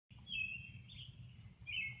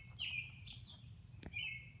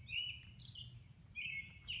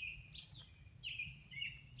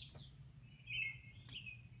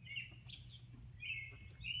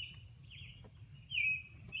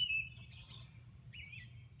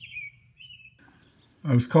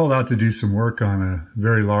I was called out to do some work on a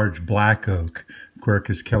very large black oak,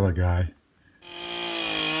 Quercus kellogii.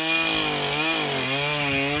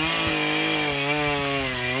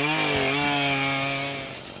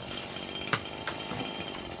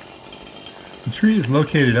 The tree is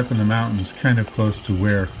located up in the mountains, kind of close to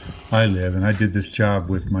where I live, and I did this job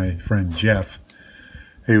with my friend Jeff.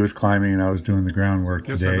 He was climbing and I was doing the groundwork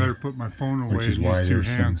today. Guess I better put my phone away, which is why there's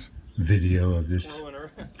some video of this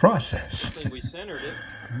process. I think we centered it.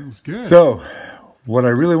 That was good. So, what I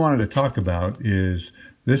really wanted to talk about is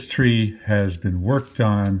this tree has been worked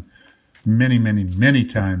on many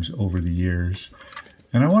times over the years.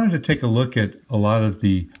 And I wanted to take a look at a lot of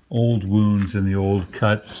the old wounds and the old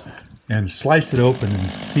cuts and slice it open and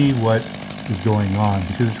see what is going on.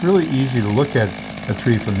 Because it's really easy to look at a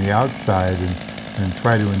tree from the outside and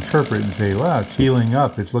try to interpret and say, wow, it's healing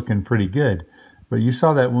up, it's looking pretty good. But you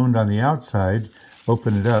saw that wound on the outside,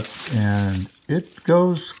 open it up, and it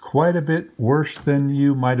goes quite a bit worse than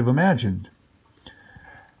you might have imagined.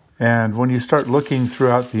 And when you start looking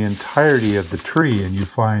throughout the entirety of the tree and you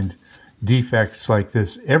find defects like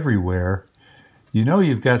this everywhere, you know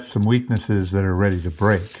you've got some weaknesses that are ready to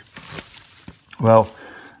break. Well,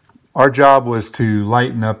 our job was to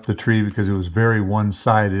lighten up the tree because it was very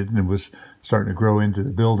one-sided and it was starting to grow into the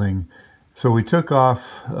building. So we took off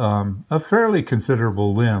a fairly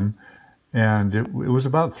considerable limb, and it was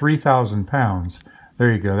about 3,000 pounds.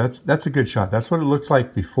 There you go. That's a good shot. That's what it looked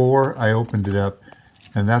like before I opened it up,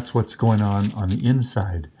 and that's what's going on the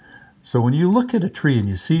inside. So when you look at a tree and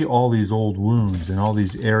you see all these old wounds and all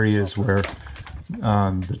these areas where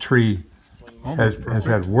the tree has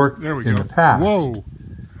had work in the past. Whoa!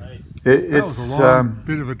 That was a long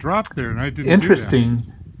bit of a drop there, and I didn't interesting do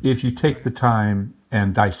that. If you take the time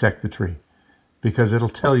and dissect the tree, because it'll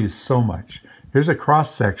tell you so much. Here's a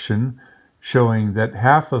cross section showing that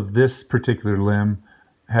half of this particular limb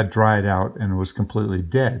had dried out and was completely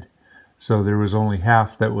dead. So there was only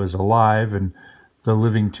half that was alive, and the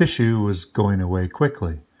living tissue was going away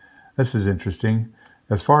quickly. This is interesting.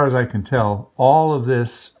 As far as I can tell, all of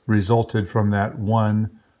this resulted from that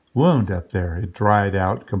one wound up there. It dried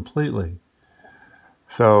out completely.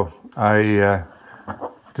 So I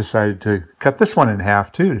decided to cut this one in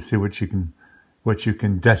half too, to see what you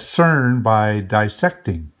can discern by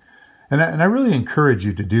dissecting. And I really encourage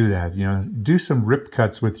you to do that. You know, do some rip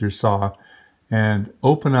cuts with your saw and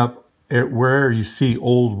open up where you see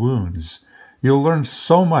old wounds. You'll learn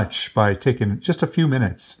so much by taking just a few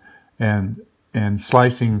minutes and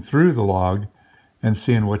slicing through the log and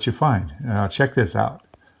seeing what you find. Now check this out.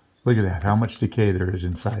 Look at that, how much decay there is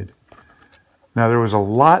inside. Now there was a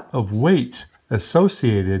lot of weight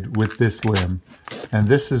associated with this limb, and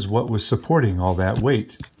this is what was supporting all that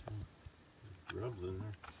weight.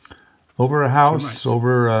 Over a house,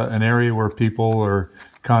 over an area where people are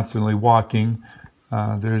constantly walking,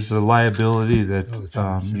 there's a liability that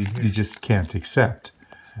you just can't accept.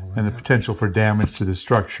 And the potential for damage to the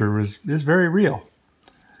structure is very real.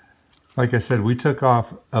 Like I said, we took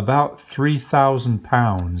off about 3,000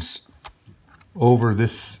 pounds over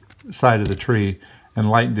this side of the tree and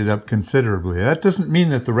lightened it up considerably. That doesn't mean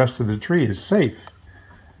that the rest of the tree is safe,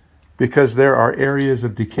 because there are areas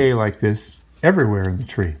of decay like this everywhere in the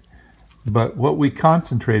tree. But what we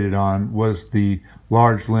concentrated on was the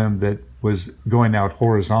large limb that was going out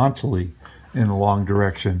horizontally in a long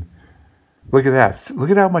direction. Look at that. Look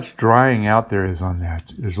at how much drying out there is on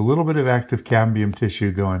that. There's a little bit of active cambium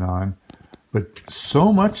tissue going on, but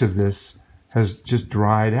so much of this has just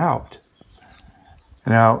dried out.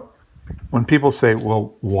 Now, when people say,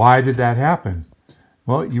 well, why did that happen?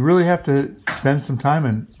 Well, you really have to spend some time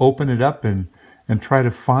and open it up and try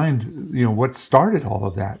to find, you know, what started all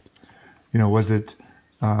of that. You know, was it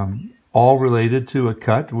all related to a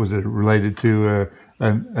cut? Was it related to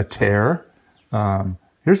a tear?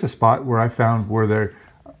 Here's a spot where I found where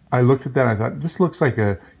I looked at that and I thought, this looks like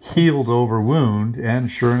a healed over wound,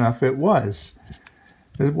 and sure enough it was.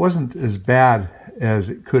 It wasn't as bad as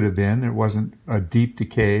it could have been. It wasn't a deep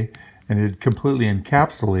decay, and it completely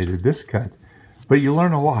encapsulated this cut. But you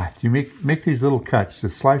learn a lot. You make these little cuts,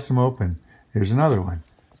 just slice them open. Here's another one.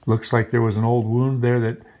 Looks like there was an old wound there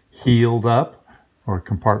that healed up, or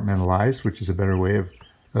compartmentalized, which is a better way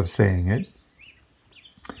of saying it.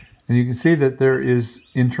 And you can see that there is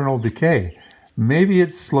internal decay. Maybe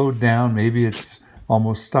it's slowed down, maybe it's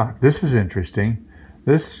almost stopped. This is interesting.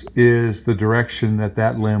 This is the direction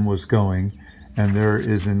that limb was going, and there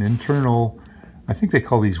is an internal, I think they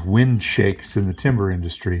call these wind shakes in the timber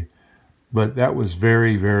industry, but that was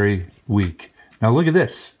very weak. Now look at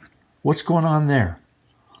this. What's going on there?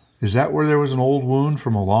 Is that where there was an old wound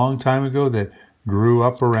from a long time ago that grew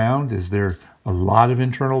up around? Is there a lot of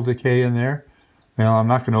internal decay in there? Well, I'm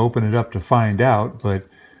not going to open it up to find out, but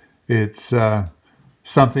it's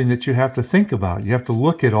something that you have to think about. You have to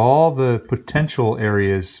look at all the potential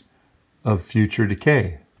areas of future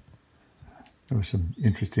decay. There were some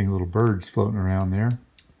interesting little birds floating around there.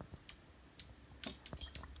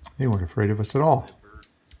 They weren't afraid of us at all.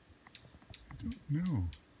 No.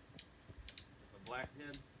 The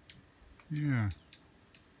blackhead? Yeah.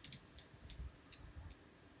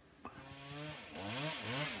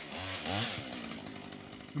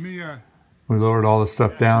 Let me, we lowered all the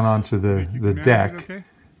stuff down onto the deck, okay?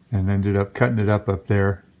 and ended up cutting it up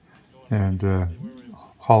there and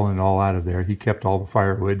hauling it all out of there. He kept all the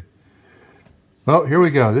firewood. Well, here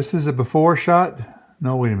we go. This is a before shot.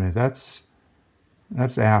 No, wait a minute. That's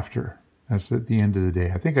after. That's at the end of the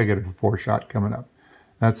day. I think I got a before shot coming up.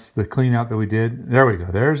 That's the clean out that we did. There we go.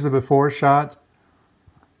 There's the before shot.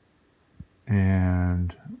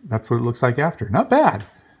 And that's what it looks like after. Not bad.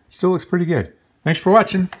 Still looks pretty good. Thanks for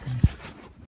watching.